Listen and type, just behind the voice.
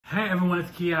Hey everyone, it's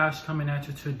Kiash coming at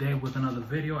you today with another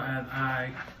video as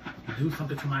I do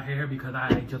something to my hair because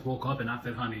I just woke up and I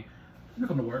said, honey, you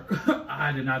come to work.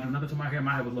 I did not do nothing to my hair.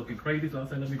 My hair was looking crazy, so I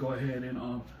said, let me go ahead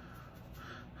and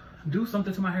do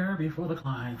something to my hair before the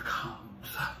client comes.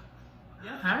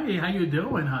 Hey, how you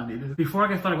doing, honey? Before I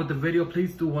get started with the video,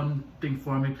 please do one thing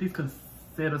for me. Please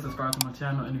consider subscribing to my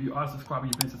channel, and if you are subscribed,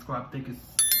 you've been subscribed, thank you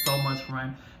so much,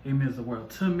 friend. It means the world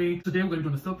to me. Today we're gonna be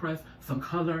doing a silk press, some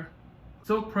color.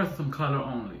 Silk press, some color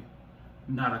only,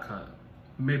 not a cut,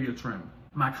 maybe a trim.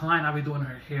 My client, I've been doing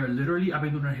her hair, literally, I've been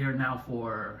doing her hair now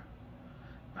for,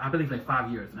 I believe like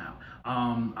 5 years now.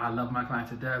 I love my client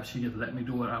to death. She just let me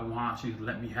do what I want. She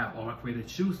let me have all my creative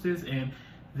juices, and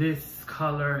this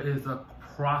color is a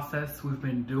process we've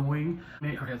been doing.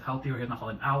 Her hair's healthy, her hair's not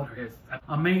falling out, her hair's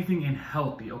amazing and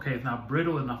healthy, okay? It's not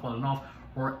brittle, it's not falling off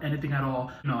or anything at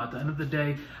all. You know, at the end of the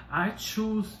day, I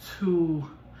choose to,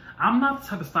 I'm not the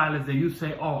type of stylist that you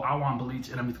say, oh, I want bleach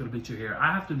and I'm just gonna bleach your hair.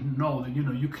 I have to know that, you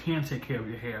know, you can take care of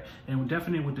your hair. And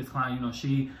definitely with this client, you know,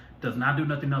 she does not do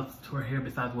nothing else to her hair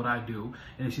besides what I do.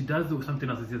 And if she does do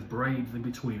something else, it's just braids in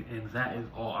between. And that is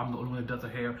all. I'm the only one that does her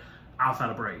hair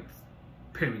outside of braids,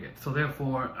 period. So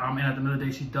therefore, and at the end of the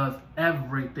day, she does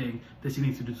everything that she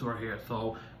needs to do to her hair.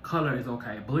 So color is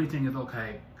okay, bleaching is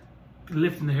okay,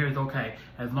 lifting the hair is okay,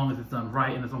 as long as it's done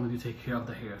right and as long as you take care of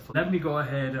the hair. So let me go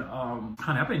ahead,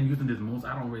 honey, I've been using this mousse.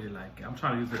 I don't really like it. I'm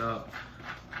trying to use it up.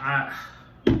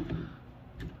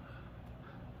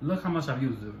 Look how much I've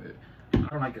used of it. I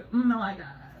don't like it. No, like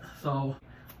that. So,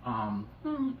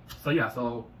 yeah,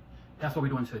 so that's what we're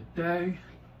doing today.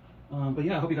 But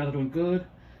yeah, I hope you guys are doing good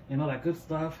and all that good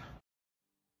stuff.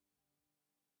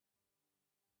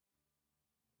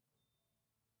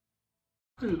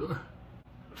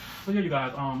 So yeah, you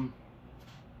guys,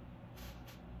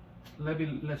 let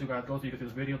me let you guys go so you can see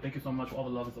this video. Thank you so much for all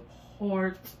the love and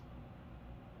support.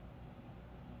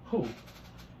 Who?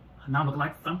 Now look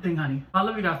like something, honey. I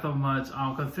love you guys so much.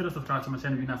 Consider subscribing to my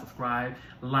channel if you're not subscribed.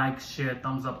 Like, share,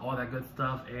 thumbs up, all that good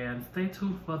stuff. And stay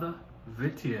tuned for the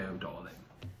video, darling.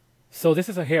 So this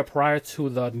is her hair prior to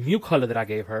the new color that I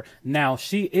gave her. Now,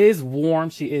 she is warm.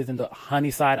 She is in the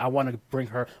honey side. I want to bring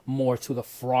her more to the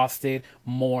frosted,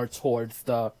 more towards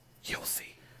the, you'll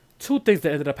see. Two things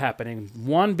that ended up happening.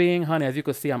 One being, honey, as you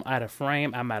can see, I'm out of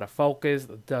frame. I'm out of focus.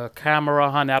 The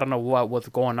camera, honey, I don't know what was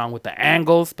going on with the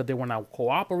angles, but they were not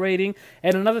cooperating.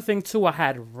 And another thing, too, I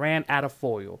had ran out of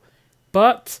foil.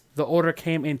 But the order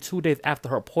came in 2 days after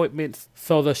her appointments.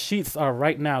 So the sheets are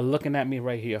right now looking at me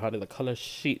right here, honey. The color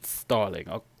sheets, darling.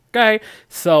 Okay.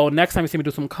 So next time you see me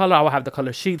do some color, I will have the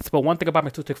color sheets. But one thing about my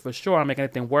toothpick for sure, I'll make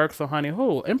anything work. So, honey,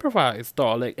 improvise,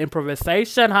 darling.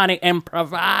 Improvisation, honey.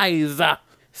 Improvise.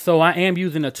 So I am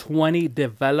using a 20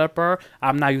 developer.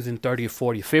 I'm not using 30,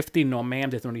 40, 50. No,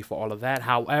 ma'am. There's no need for all of that.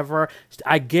 However,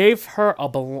 I gave her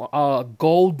a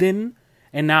golden,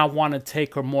 and now I want to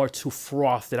take her more to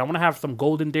frosted. I want to have some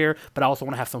golden there, but I also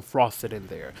want to have some frosted in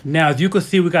there. Now, as you can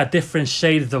see, we got different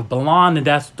shades of blonde, and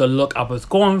that's the look I was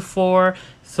going for.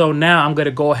 So now I'm going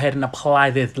to go ahead and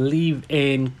apply this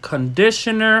leave-in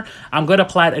conditioner. I'm going to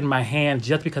apply it in my hand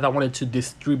just because I wanted to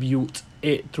distribute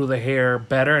it through the hair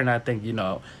better. And I think, you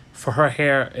know, for her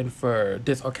hair and for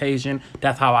this occasion,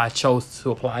 that's how I chose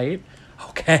to apply it.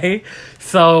 Okay,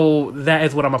 so that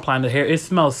is what I'm applying to the hair. It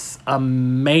smells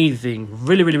amazing.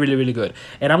 Really, really, really, really good.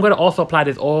 And I'm going to also apply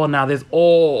this oil. Now, this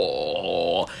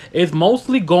oil is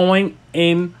mostly going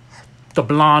in the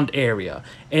blonde area.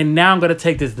 And now I'm going to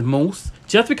take this mousse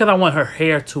just because I want her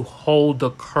hair to hold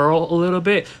the curl a little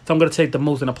bit. So I'm going to take the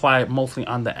mousse and apply it mostly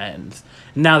on the ends.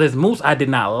 Now, this mousse, I did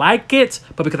not like it,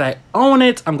 but because I own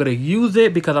it, I'm going to use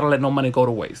it because I don't let no money go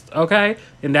to waste. Okay,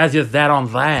 and that's just that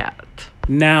on that.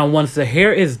 Now, once the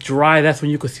hair is dry, that's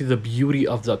when you can see the beauty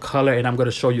of the color. And I'm going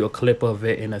to show you a clip of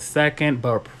it in a second.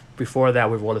 But before that,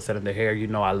 with roller setting the hair, you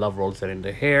know I love roller setting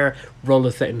the hair.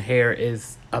 Roller setting hair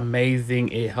is amazing.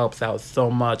 It helps out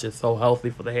so much. It's so healthy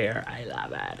for the hair. I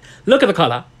love it. Look at the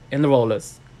color in the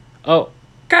rollers.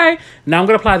 Okay. Now I'm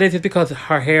going to apply this just because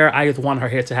her hair, I just want her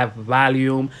hair to have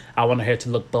volume. I want her hair to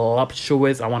look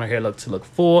voluptuous. I want her hair to look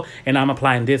full. And I'm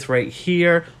applying this right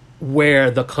here where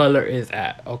the color is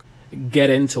at. Okay. Get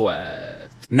into it.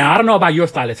 Now, I don't know about your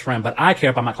stylist friend, but I care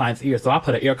about my client's ears. So I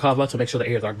put an ear cover to make sure the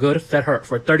ears are good. Set her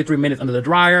for 33 minutes under the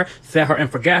dryer. Set her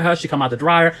and forget her. She come out the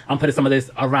dryer. I'm putting some of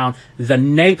this around the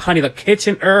nape, honey, the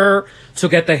kitchen to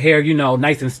get the hair, you know,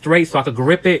 nice and straight so I could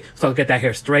grip it. So I could get that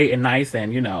hair straight and nice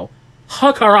and, you know,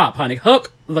 hook her up, honey.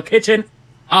 Hook the kitchen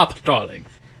up, darling.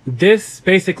 This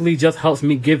basically just helps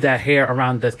me give that hair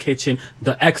around the kitchen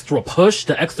the extra push,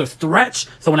 the extra stretch.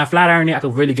 So when I flat iron it, I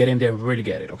can really get in there and really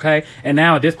get it, okay? And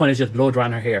now at this point, it's just blow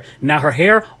drying her hair. Now her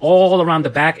hair all around the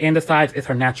back and the sides is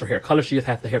her natural hair color. She just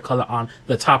has the hair color on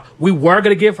the top. We were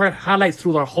going to give her highlights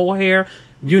through her whole hair,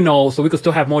 you know, so we could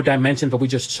still have more dimensions, but we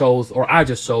just chose, or I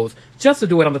just chose, just to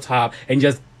do it on the top and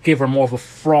just give her more of a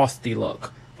frosty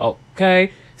look,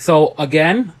 okay? So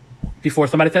again, before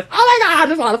somebody says, oh my God,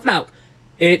 there's a lot of smoke.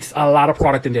 It's a lot of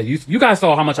product in there. You guys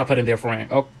saw how much I put in there,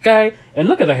 friend. Okay? And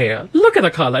look at the hair. Look at the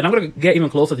color. And I'm going to get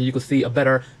even closer so you can see a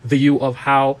better view of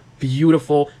how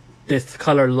beautiful this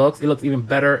color looks. It looks even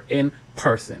better in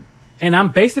person. And I'm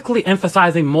basically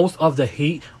emphasizing most of the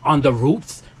heat on the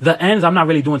roots. The ends, I'm not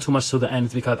really doing too much to the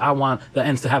ends because I want the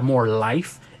ends to have more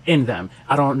life in them.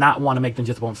 I don't not want to make them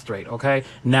just bone straight, okay?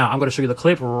 Now, I'm going to show you the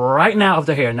clip right now of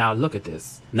the hair. Now, look at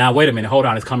this. Now, wait a minute. Hold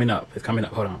on. It's coming up. It's coming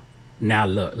up. Hold on. Now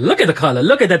look at the color.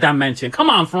 Look at the dimension. Come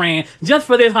on, friend. Just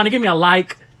for this, honey, give me a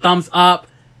like, thumbs up,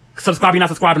 subscribe if you're not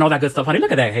subscribed, and all that good stuff, honey.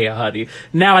 Look at that hair, honey.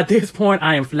 Now at this point,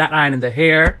 I am flat ironing the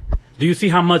hair. Do you see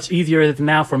how much easier it is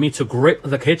now for me to grip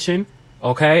the kitchen?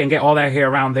 Okay, and get all that hair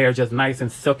around there just nice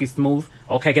and silky smooth.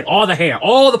 Okay, get all the hair,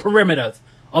 all the perimeters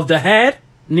of the head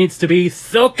needs to be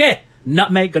silky.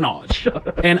 Nutmeg ganache.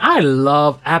 And I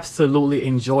absolutely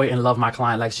enjoy and love my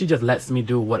client. Like, she just lets me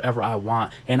do whatever I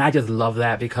want, and I just love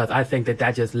that because I think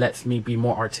that just lets me be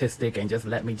more artistic and just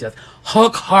let me just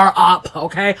hook her up,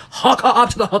 okay? Hook her up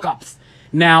to the hookups.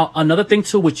 Now, another thing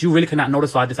too, which you really cannot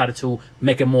notice, so I decided to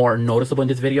make it more noticeable in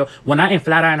this video. When I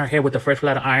flat iron her hair with the fresh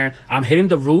flat iron, I'm hitting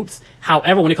the roots.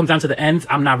 However, when it comes down to the ends,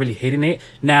 I'm not really hitting it.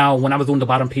 Now, when I was doing the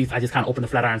bottom piece, I just kind of opened the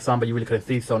flat iron some, but you really couldn't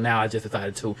see. So now I just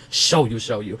decided to show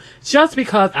you. Just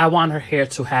because I want her hair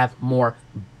to have more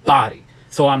body.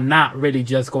 So I'm not really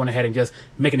just going ahead and just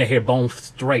making the hair bone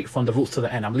straight from the roots to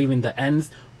the end. I'm leaving the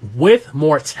ends with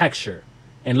more texture.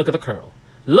 And look at the curl.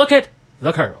 Look at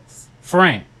the curls.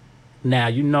 Friend. Now,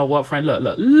 you know what, friend?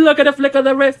 Look at the flick of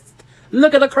the wrist.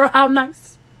 Look at the curl, how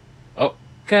nice.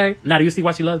 Okay. Now, do you see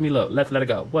why she loves me? Look, let's let her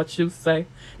go. What you say?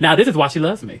 Now, this is why she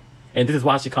loves me. And this is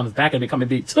why she comes back and coming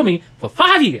to me for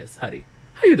 5 years, honey.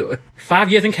 How you doing?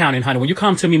 5 years and counting, honey. When you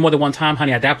come to me more than one time,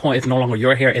 honey, at that point, it's no longer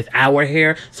your hair, it's our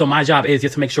hair. So my job is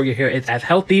just to make sure your hair is as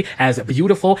healthy, as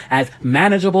beautiful, as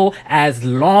manageable, as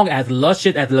long, as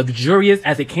luscious, as luxurious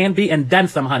as it can be, and then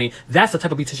some, honey. That's the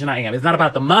type of beautician I am. It's not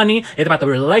about the money, it's about the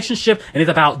relationship, and it's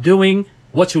about doing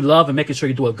what you love and making sure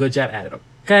you do a good job at it,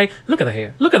 okay? Look at the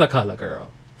hair. Look at the color,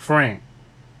 girl. Friend.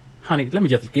 Honey, let me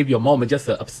just give you a moment just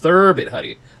to observe it,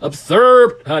 honey.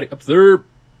 Observe, honey, observe.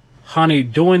 Honey,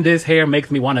 doing this hair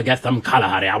makes me want to get some color,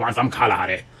 honey. I want some color,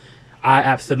 honey. I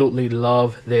absolutely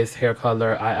love this hair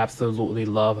color. I absolutely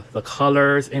love the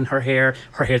colors in her hair.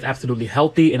 Her hair is absolutely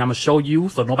healthy, and I'm going to show you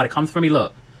so nobody comes for me.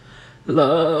 Look.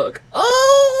 Look.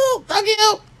 Oh, thank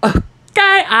you.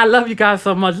 Okay, I love you guys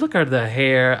so much. Look at the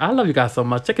hair. I love you guys so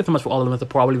much. Thank you so much for all of the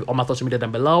support. I'll leave all my social media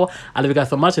down below. I love you guys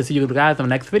so much, and see you guys in the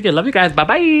next video. Love you guys.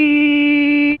 Bye-bye.